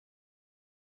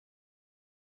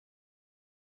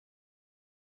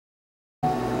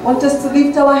I want us to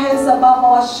lift our hands above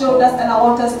our shoulders, and I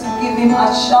want us to give him a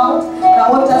shout. And I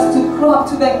want us to cry up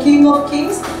to the King of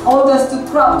Kings. I want us to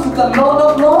cry up to the Lord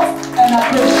of Lords and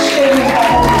appreciate him for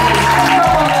all he is. Come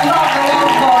on, love the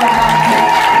Lord God Almighty.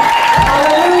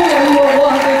 Hallelujah, you are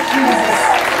worthy, Jesus.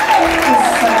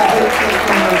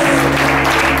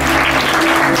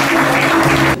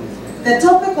 The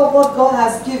topic of what God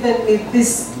has given me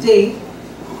this day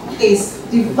is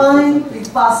divine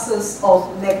reversals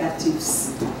of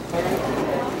negatives.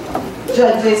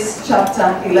 Judges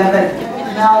chapter 11.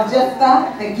 Now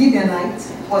Jephthah the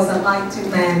Gibeonite was a mighty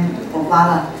man of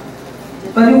valor,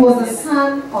 but he was the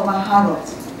son of a harlot,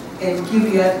 and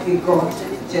Gilead begot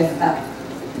Jephthah.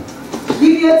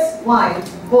 Gilead's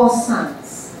wife bore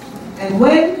sons, and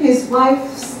when his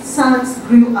wife's sons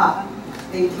grew up,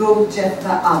 they drove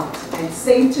Jephthah out and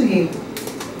said to him,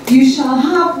 "You shall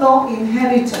have no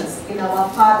inheritance in our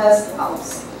father's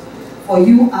house, for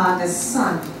you are the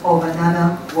son of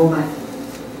another woman."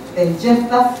 Then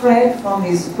Jephthah fled from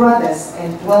his brothers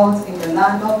and dwelt in the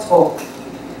land of Tob.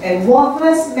 And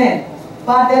worthless men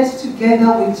gathered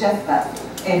together with Jephthah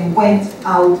and went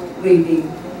out raiding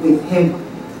with him.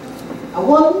 I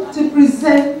want to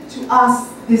present to us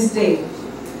this day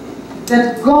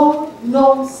that God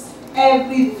knows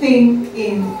everything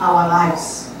in our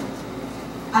lives.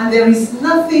 And there is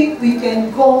nothing we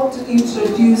can go to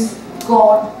introduce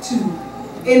God to,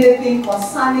 anything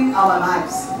concerning our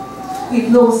lives. He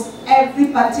knows every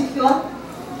particular.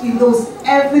 He knows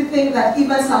everything, that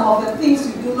even some of the things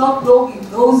we do not know, he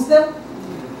knows them.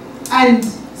 And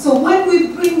so when we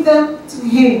bring them to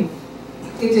him,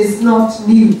 it is not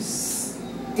news.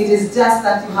 It is just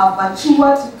that you have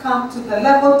matured to come to the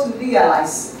level to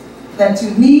realize that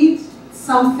you need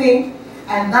something,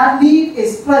 and that need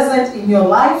is present in your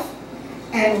life.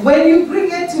 And when you bring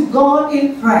it to God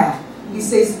in prayer, he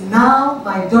says, "Now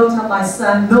my daughter, my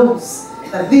son knows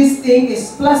that this thing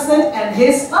is pleasant, and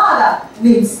his father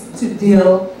needs to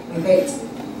deal with it."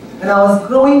 When I was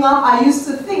growing up, I used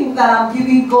to think that I'm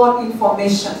giving God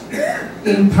information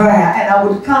in prayer, and I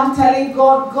would come telling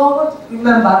God, "God,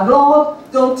 remember, Lord,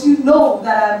 don't you know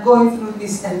that I'm going through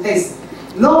this and this?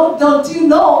 Lord, don't you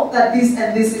know that this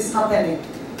and this is happening?"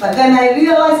 But then I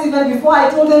realized even before I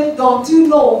told him, "Don't you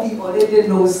know?" he already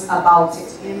knows about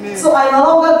it. Amen. So I no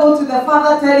longer go to the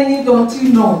Father telling him, "Don't you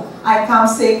know?" I come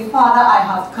saying, "Father, I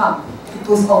have come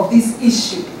because of this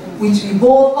issue, which we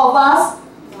both of us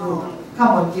know." Come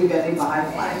on, give your neighbor a high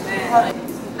five.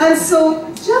 And so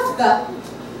Jephthah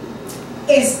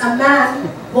is a man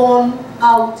born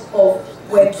out of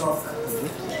wedlock.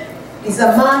 He's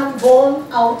a man born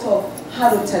out of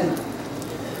harlotry.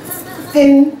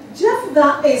 And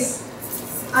Jephthah is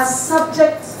a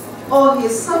subject, or he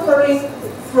is suffering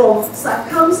from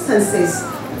circumstances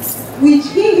which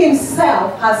he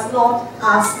himself has not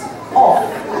asked of.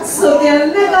 So there are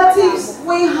negatives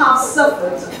we have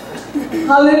suffered.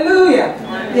 Hallelujah.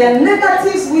 There are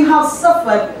negatives we have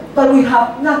suffered, but we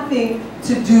have nothing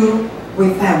to do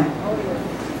with them.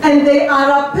 And they are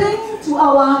a pain to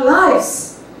our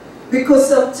lives, because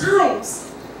sometimes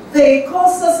they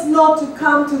cause us not to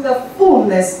come to the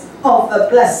fullness of the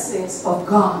blessings of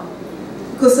God.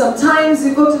 Because sometimes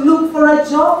you go to look for a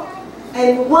job,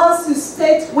 and once you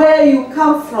state where you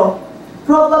come from,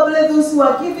 probably those who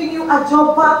are giving you a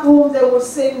job back home, they will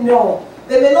say no.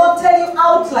 They may not tell you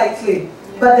outrightly,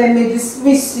 but they may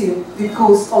dismiss you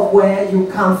because of where you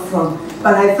come from.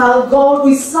 But I thank God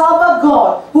we serve a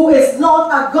God who is not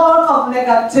a God of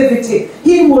negativity.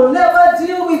 He will never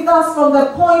deal with us from the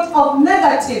point of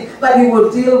negative, but he will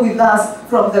deal with us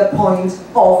from the point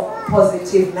of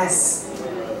positiveness.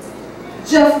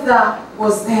 Jephthah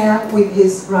was there with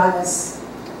his brothers.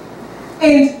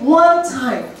 And one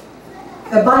time,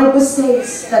 the Bible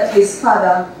says that his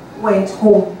father went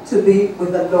home to be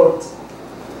with the Lord.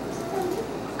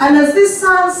 And as these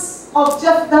sons of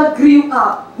Jephthah grew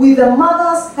up with the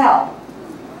mother's help,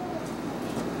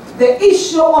 the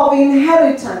issue of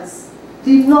inheritance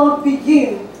did not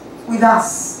begin with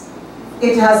us.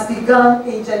 It has begun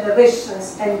in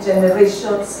generations and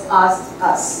generations past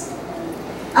us.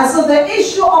 And so the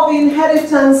issue of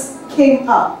inheritance came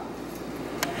up.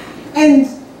 And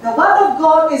the Word of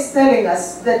God is telling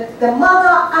us that the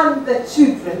mother and the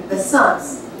children, the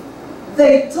sons,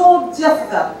 they told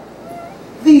Jephthah,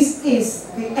 "This is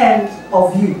the end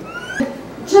of you."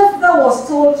 Jephthah was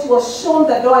told, he was shown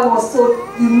the door and was told,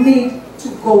 "You need to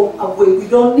go away. We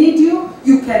don't need you.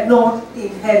 You cannot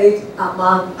inherit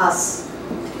among us."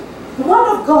 The Word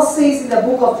of God says in the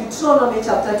book of Deuteronomy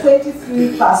chapter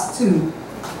 23 verse 2,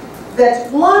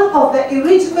 that one of the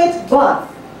illegitimate birth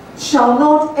shall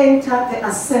not enter the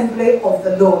assembly of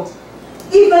the Lord.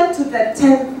 even to the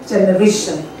 10th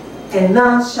generation, and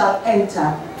none shall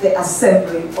enter the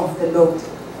assembly of the Lord.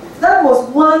 That was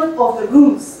one of the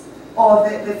rules, or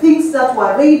the things that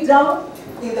were laid down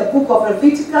in the book of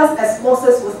Leviticus as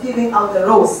Moses was giving out the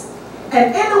laws.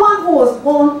 And anyone who was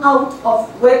born out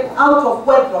of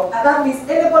wedlock, and that means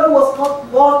anybody who was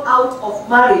not born out of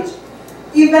marriage,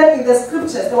 even in the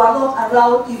scriptures, they were not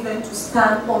allowed even to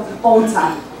stand on the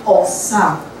altar or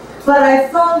serve. But I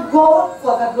thank God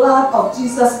for the blood of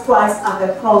Jesus Christ and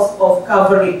the cross of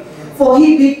Calvary. For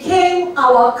he became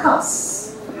our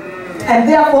curse. And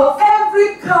therefore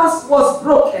every curse was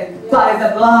broken by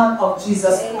the blood of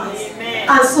Jesus Christ.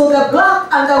 And so the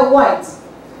black and the white,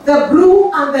 the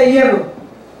blue and the yellow,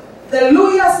 the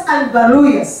Luyas and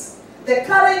Baruyas, the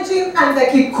Kalenjin and the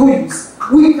Kikuyus,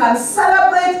 we can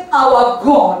celebrate our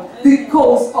God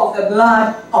because of the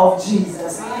blood of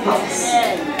Jesus Christ.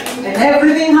 And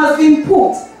everything has been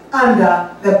put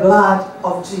under the blood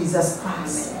of Jesus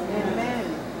Christ.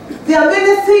 There are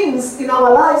many things in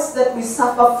our lives that we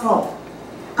suffer from.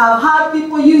 I've heard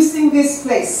people using this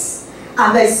place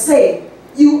and they say,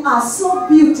 you are so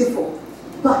beautiful,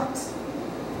 but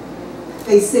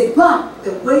they say, but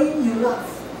the way you love,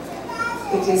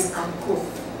 it is uncouth.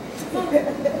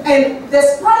 And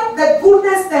despite the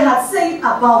goodness they had said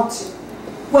about you,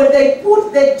 when they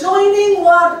put the joining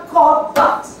word called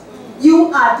but,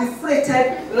 you are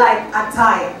deflated like a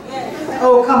tire.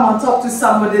 Oh, come on, talk to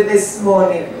somebody this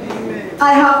morning.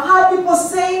 I have heard people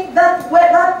saying that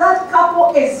that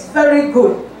couple is very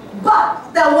good,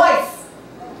 but the wife.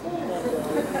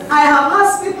 I have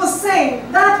heard people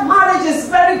saying that marriage is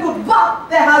very good, but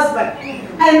the husband.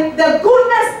 And the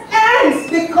goodness ends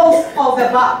because of the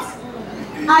but.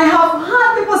 I have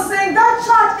heard people saying that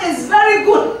church is very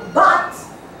good, but.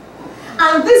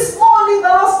 And this morning the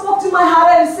Lord spoke to my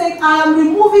heart and said, I am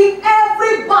removing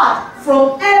every but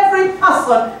from every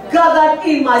person gathered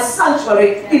in my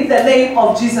sanctuary in the name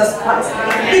of Jesus Christ.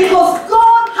 Because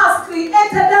God has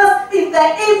created us in the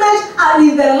image and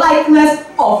in the likeness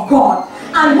of God.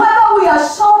 And whether we are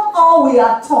short or we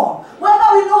are tall, whether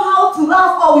we know how to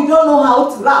laugh or we don't know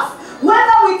how to laugh,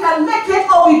 whether we can make it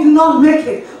or we do not make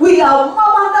it, we are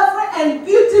wonderfully and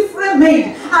beautifully made.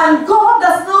 And God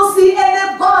does not see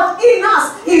any but in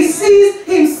us. He sees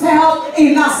himself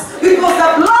in us. Because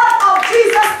the blood of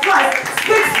Jesus Christ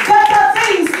speaks better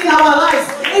things in our lives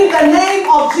in the name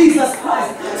of Jesus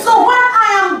Christ. So when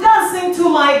I am dancing to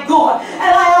my God,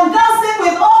 and I am dancing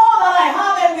with all that I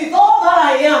have and with all that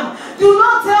I am, do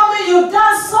not tell me you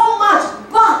dance so much,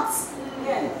 but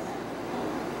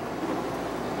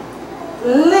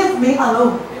leave me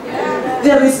alone.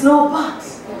 There is no but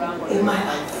in my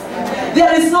life.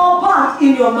 There is no but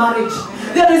in your marriage.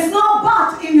 There is no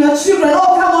but in your children.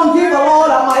 Oh, come on, give the Lord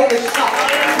a mighty shout.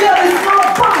 There is no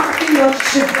but in your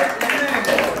children.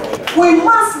 We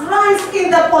must rise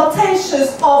in the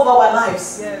potentials of our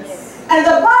lives. And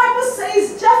the Bible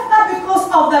says, just not because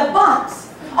of the but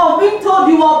of being told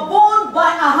you were born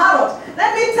by a harlot.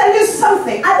 Let me tell you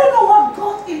something. I don't know what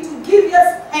got into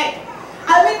Gideon's head.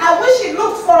 I mean, I wish he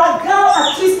looked for a girl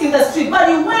at least in the street, but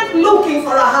he went looking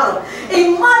for a harlot.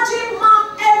 Imagine,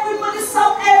 mom, everybody,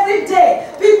 every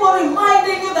day, people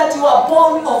reminding you that you are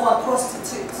born of a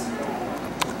prostitute.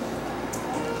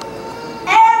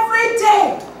 Every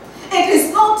day. It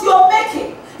is not your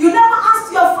making. You never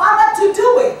asked your father to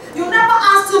do it. You never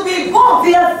asked to be born.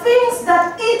 There are things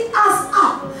that eat us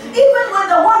up. Even when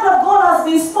the word of God has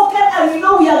been spoken and we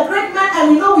know we are great men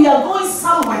and we know we are going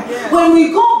somewhere. When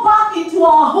we go back into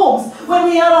our homes, when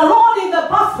we are alone in the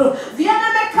bathroom, the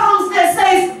enemy comes and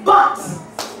says, but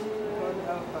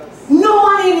no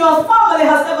one in your family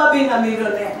has ever been a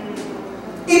millionaire.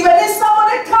 Even if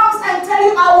somebody comes and tells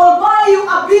you, I will buy you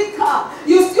a big car,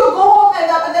 you still go home and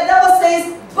the devil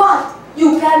says, but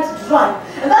you can't drive.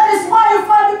 And that is why you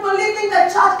find people leaving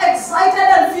the church excited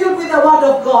and filled with the word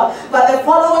of God. But the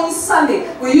following Sunday,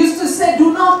 we used to say,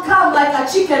 do not come like a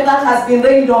chicken that has been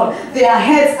rained on. Their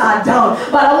heads are down.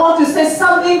 But I want to say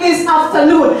something this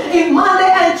afternoon. In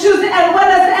Monday and Tuesday and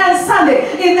Wednesday and Sunday,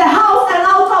 in the house and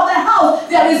out of the house,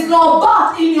 there is no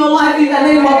but in your life in the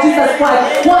name of Jesus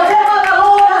Christ. Whatever the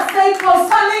Lord has said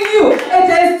concerning you, it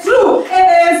is true, it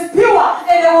is pure,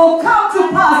 and it will come to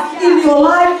pass in your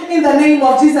life in the name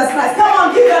of Jesus Christ. Come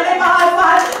on, give your neighbor a high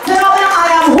five. Tell them I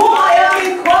am who I am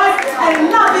in Christ,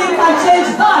 and nothing can change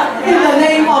that in the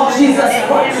name of Jesus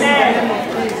Christ.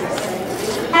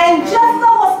 And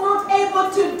Jephthah was not able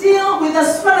to deal with the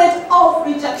spirit of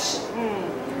rejection.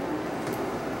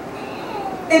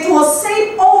 It was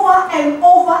said over and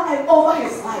over and over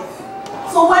his life.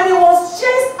 So when he was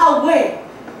chased away,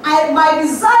 my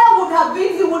desire would have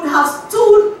been he would have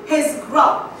stood his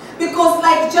ground. Because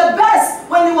like Jabez,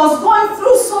 when he was going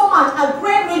through so much, a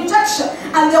great rejection,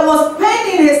 and there was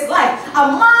pain in his life,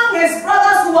 among his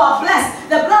brothers who were blessed,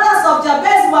 the brothers of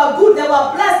Jabez were good, they were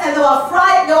blessed, and they were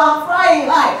flying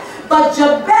high. But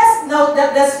Jabez,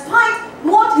 despite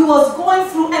what he was going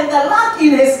through and the lack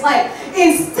in his life,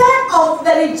 instead of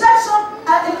the rejection,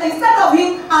 instead of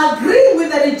him agreeing with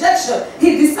the rejection,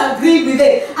 he disagreed with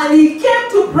it. And he came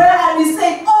to prayer and he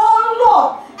said, "Oh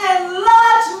Lord,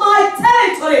 enlarge my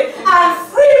territory and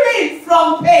free me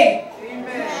from pain."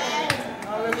 Amen.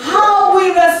 How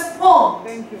we respond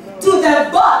to the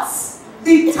buts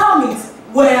determines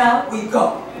where we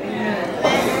go.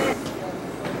 Amen.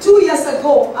 2 years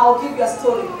ago, I'll give you a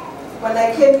story. When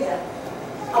I came here,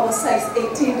 I was size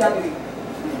 18W.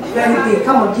 Very big.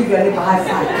 Come on, give your neighbor a high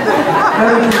five.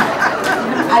 Very big.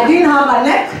 I didn't have a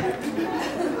neck.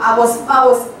 I was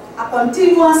a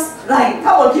continuous ride.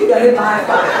 Come on, give your neighbor a high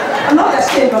five. I'm not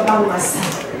ashamed about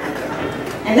myself.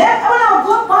 And then when I would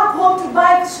go back home to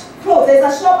buy clothes, there's a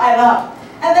shop I love.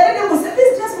 And the lady would say,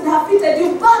 "This dress would have fitted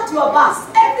you, but your bust."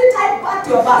 Every time, but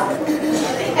your bust.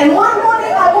 And one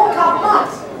morning I woke up mad.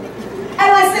 And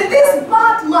I said, "This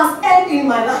part must end in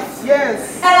my life."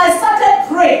 Yes. And I started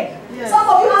praying. Yes. Some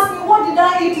of you ask me, what did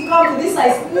I eat to come to this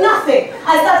size? Nothing.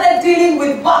 I started dealing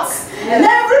with bugs. Yes. And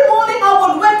every morning I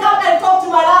would wake up and talk to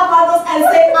my love handles and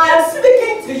say, "I am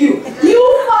speaking to you. You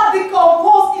are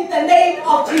decomposed in the name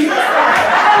of Jesus Christ."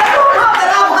 And I don't have the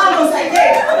love handles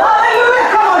again. Hallelujah.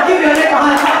 Come on, give your neighbor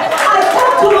a hand. I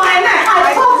talk to my neck.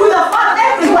 I talk to the fat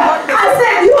everywhere. I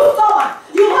said, "You stomach,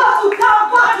 you have to come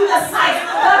back to the size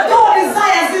that God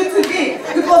desires you to be,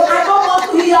 because I don't want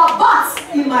to hear butts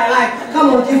in my life." Come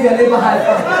on, give your neighbor a high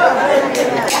five.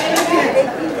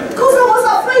 Because I was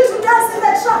afraid to dance in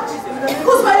the church.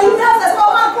 Because when you dance, the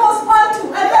stomach goes 1, 2,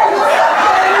 and then you start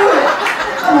hallelujah.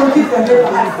 Come on, give your neighbor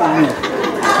a high five.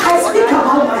 I speak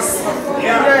about myself.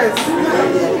 Yes.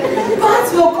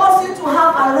 Butts will cause you to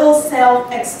have a low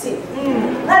self-esteem.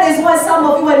 That is why some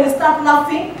of you, when you start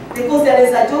laughing, because there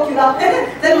is a joke you laugh,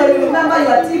 then when you remember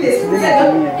your teeth is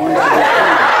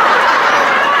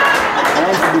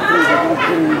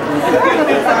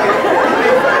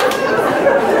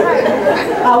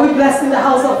Are we blessed in the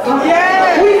house of God?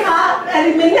 Yes. We are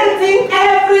eliminating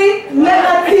every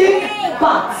negative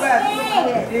part.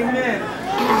 Amen.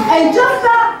 And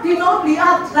Jephthah did not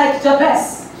react like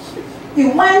Jabez. He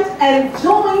went and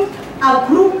joined a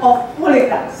group of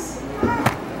hooligans.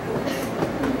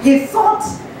 He thought,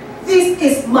 "This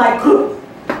is my group.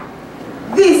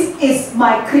 This is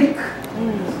my clique.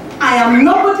 I am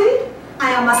nobody.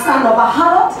 I am a son of a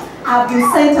harlot. I've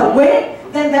been sent away.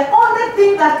 Then the only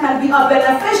thing that can be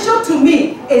beneficial to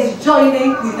me is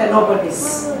joining with the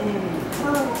nobodies."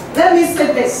 Let me say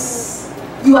this.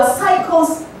 Your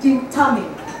cycles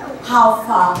determine how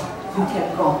far you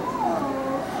can go.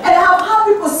 And I have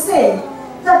heard people say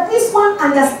that this one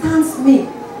understands me.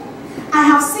 I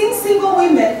have seen single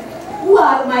women who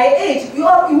are my age. We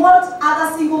want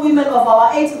other single women of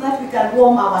our age so that we can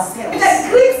warm ourselves. The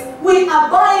creeks we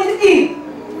abide in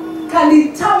can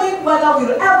determine whether we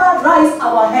will ever rise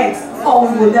our heads or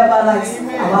we will never rise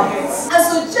our heads. And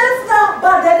so Jephthah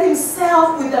burdened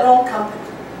himself with the wrong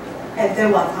company. And there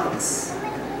were thanks.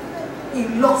 He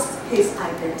lost his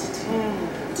identity.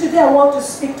 Today I want to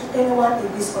speak to anyone in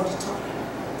this auditorium.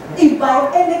 If by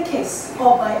any case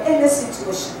or by any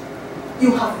situation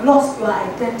you have lost your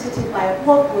identity by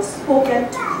what was spoken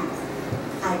to you,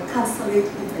 I cancel it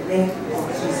in the name of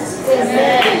Jesus.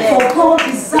 Amen. For God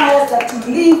desires that you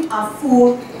live a full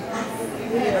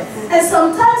life. And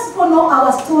sometimes people know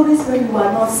our stories when we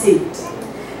are not saved.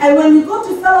 And when we go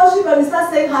to fellowship and we start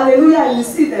saying hallelujah and we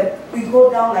see them, we go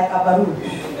down like a balloon.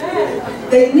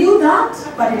 They knew that,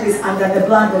 but it is under the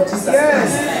blood of Jesus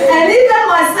Christ. And even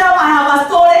myself, I have a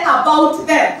story about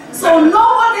them. So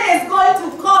nobody is going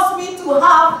to cause me to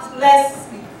have less